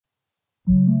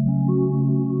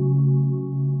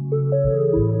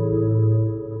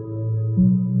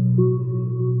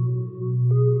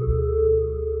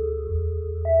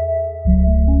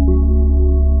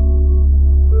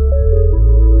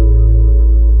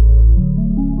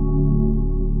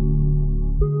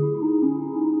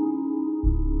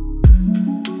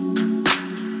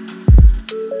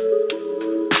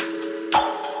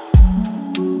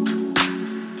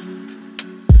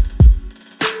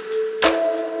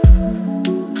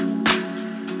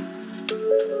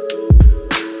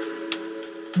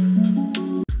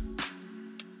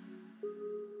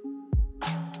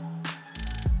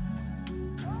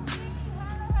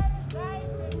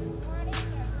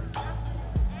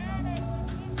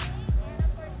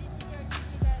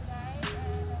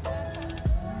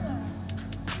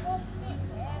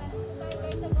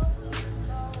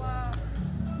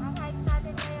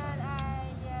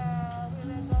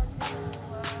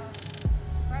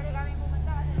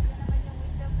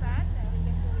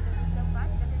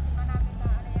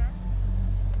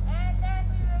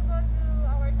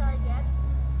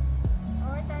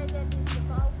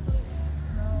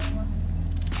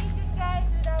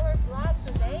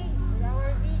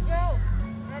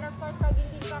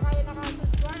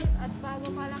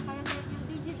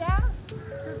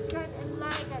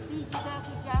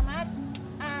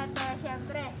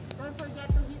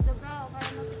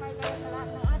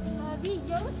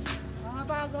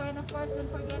And of course,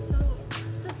 don't forget to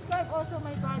subscribe also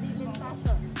my buddy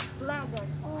Lintaso Vlogger.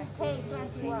 Okay,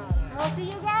 21. So see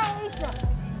you guys.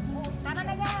 Tara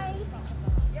na guys.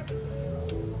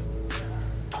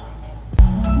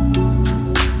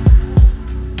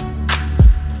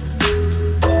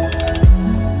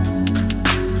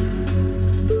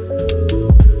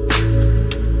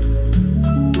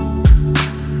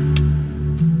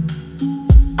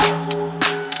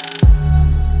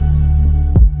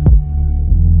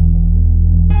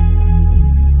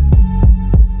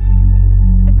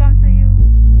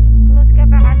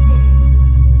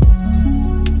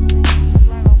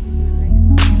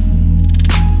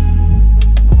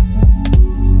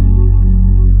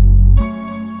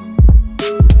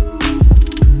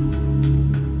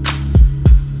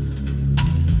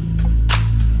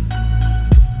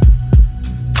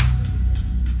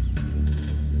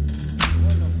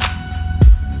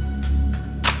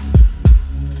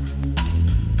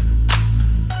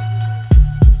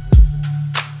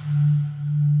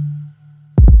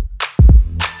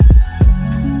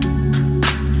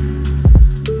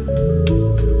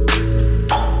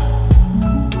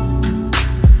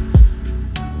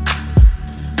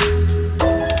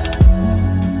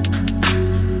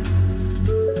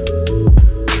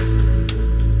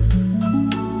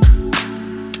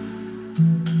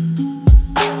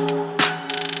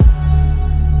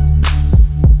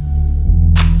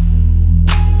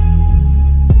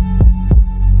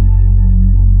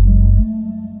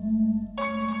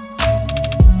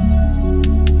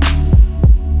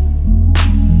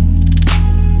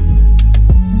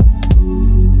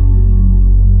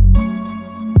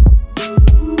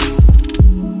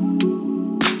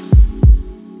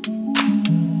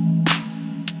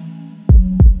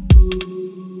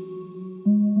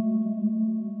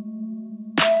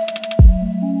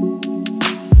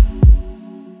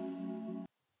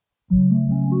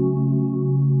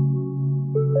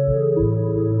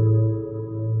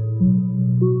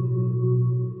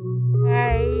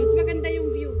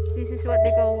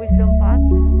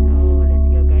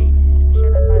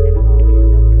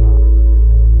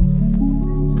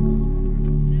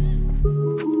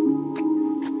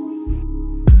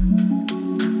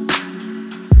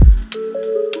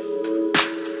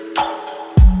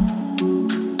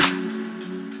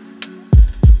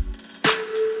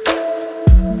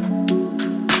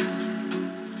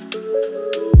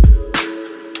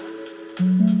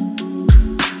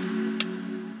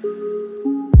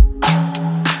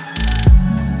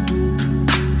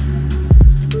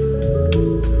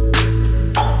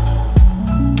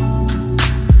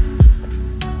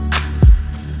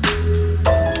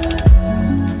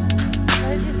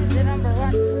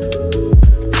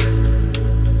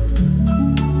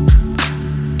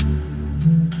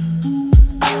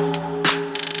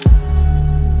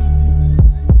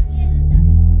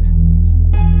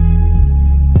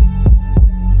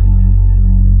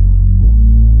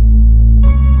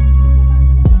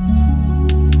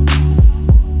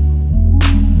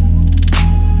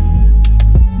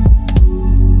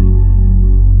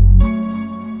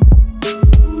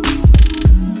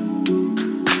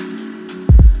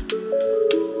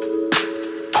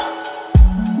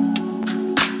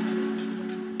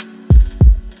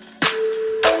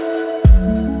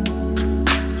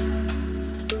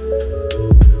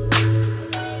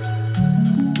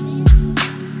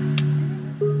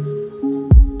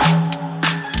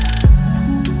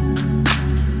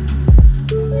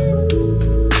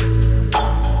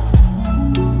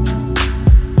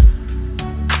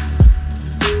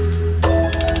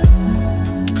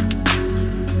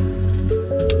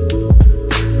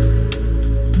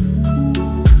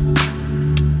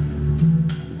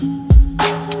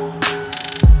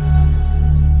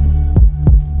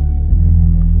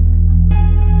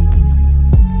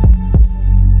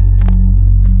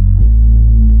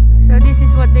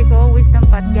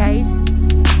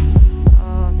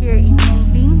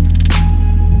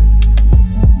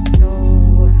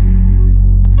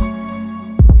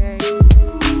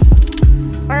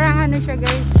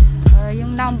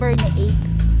 number ni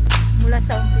 8 mula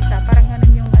sa umpisa. Parang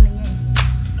ganun yung ano niya eh.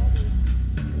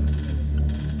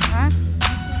 Ha?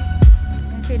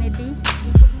 Infinity?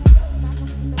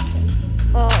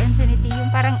 Oh, infinity. Yung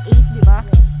parang 8, di ba?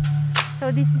 So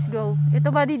this is go.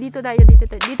 Ito ba dito tayo? Dito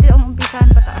ang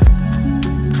umpisahan pataas.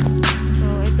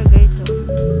 So ito guys. So,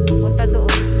 punta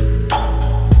doon.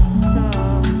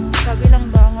 Sa kabilang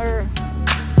banger.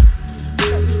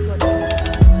 Sa ikot.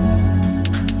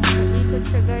 Sa ikot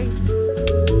siya guys.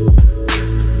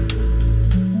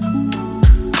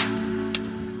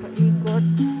 Paikot.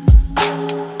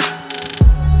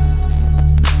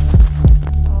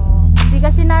 Oh, hindi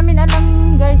kasi namin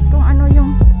alam guys kung ano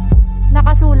yung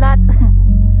nakasulat.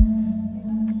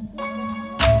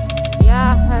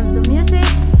 Yeah, have the music.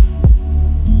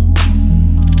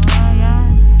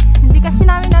 Ayan. Hindi kasi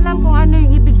namin alam kung ano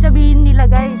yung ibig sabihin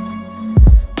nila guys.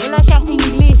 Wala siyang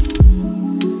English.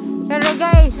 Pero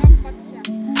guys,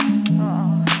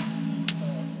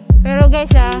 pero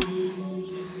guys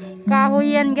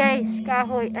kahoy yan guys.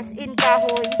 Kahoy, as in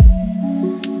kahoy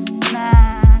na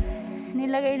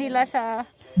nilagay nila sa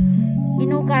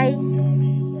inukay.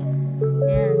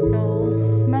 Ayan, so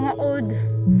mga old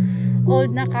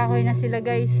na kahoy na sila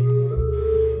guys.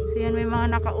 So yan, may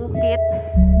mga nakaukit.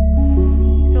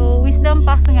 So wisdom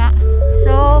path nga.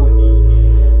 So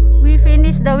we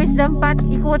finished the wisdom path.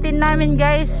 Ikutin namin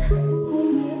guys.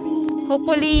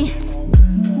 Hopefully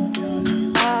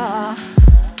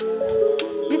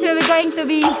this will be going to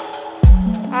be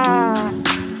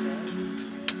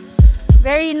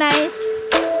very nice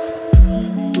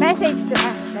message to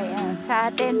us. Ayan,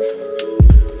 sa atin.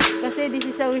 Kasi this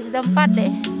is a wisdom path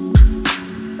eh.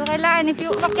 So kailangan if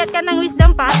you umakyat ka ng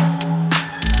wisdom path,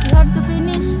 you have to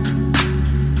finish.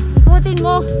 Ikutin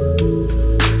mo.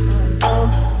 So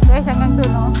guys, hanggang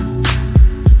doon oh.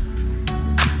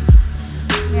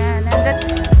 Yan, and that's,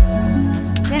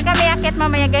 yan kami akyat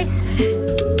mamaya guys.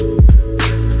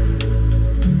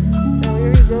 So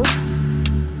here we go.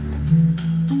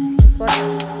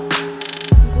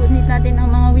 Ikunit natin ang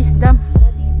mga wisdom.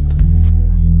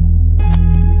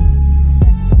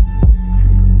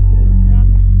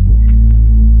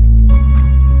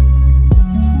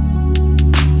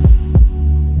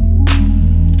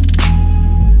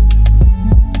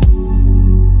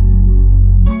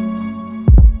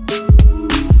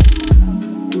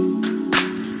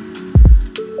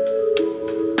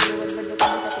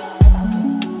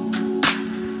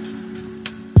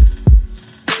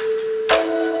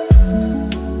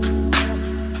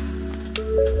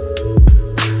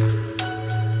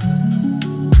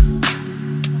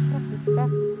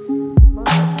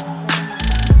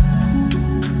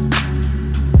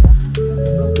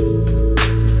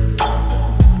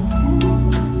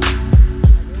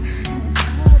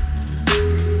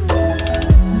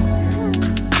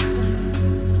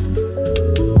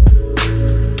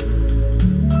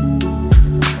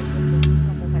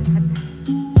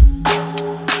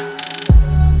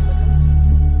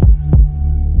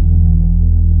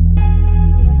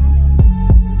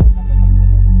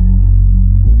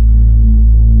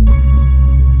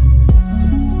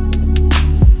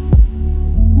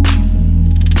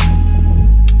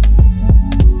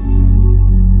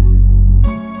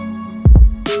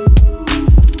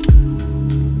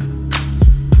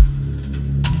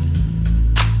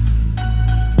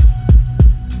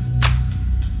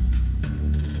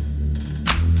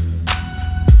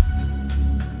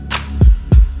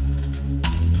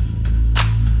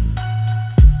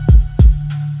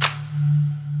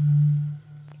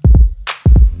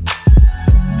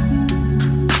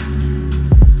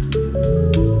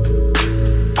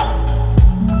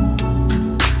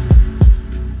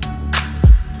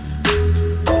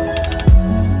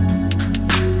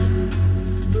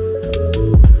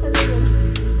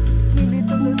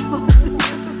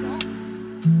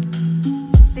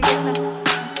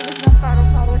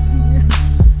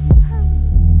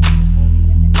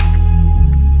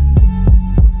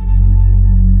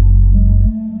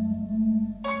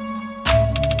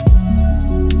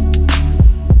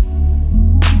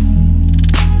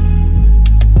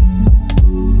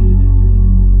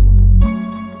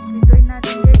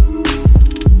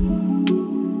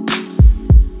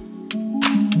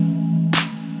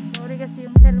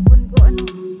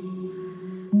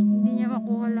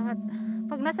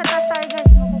 nasa taas tayo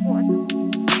guys, makukuha to.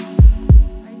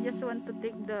 I just want to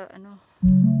take the ano.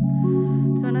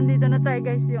 So nandito na tayo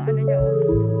guys, yung ano niya oh.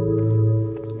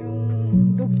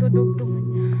 Yung dugto-dugtungan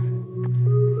niya.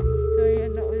 So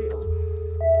yan na uli oh.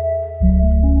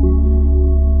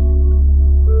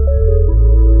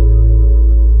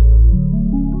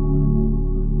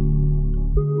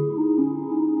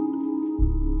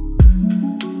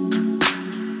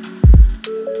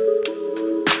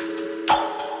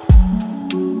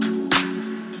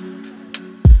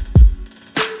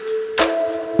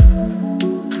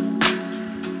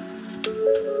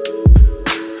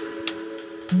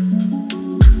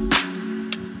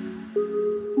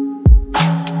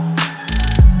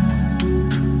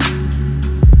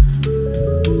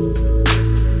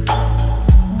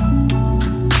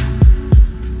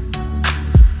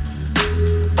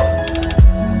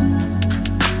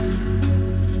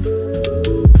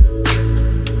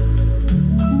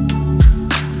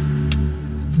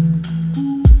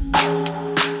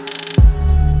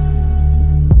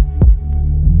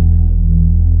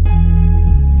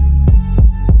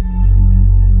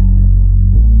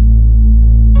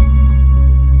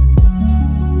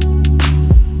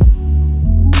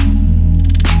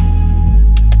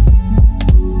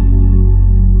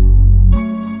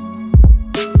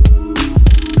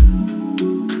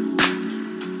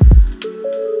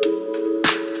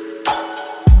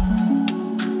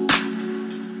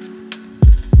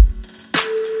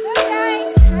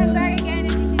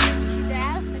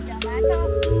 So,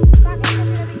 bakit ko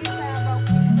sinabigay sa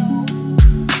bawkis? So,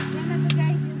 yan na to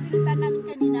guys, yung pinuntan namin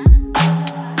kanina.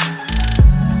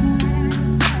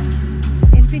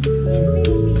 Infinity.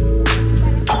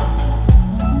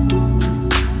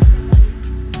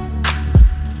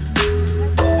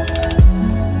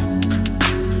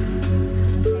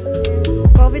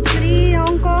 COVID-free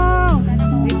Hong Kong.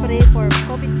 We pray for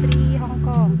COVID-free Hong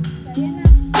Kong. So, yan na.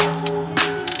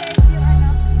 Yan guys yung ano,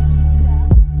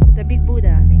 The Big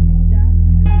Buddha.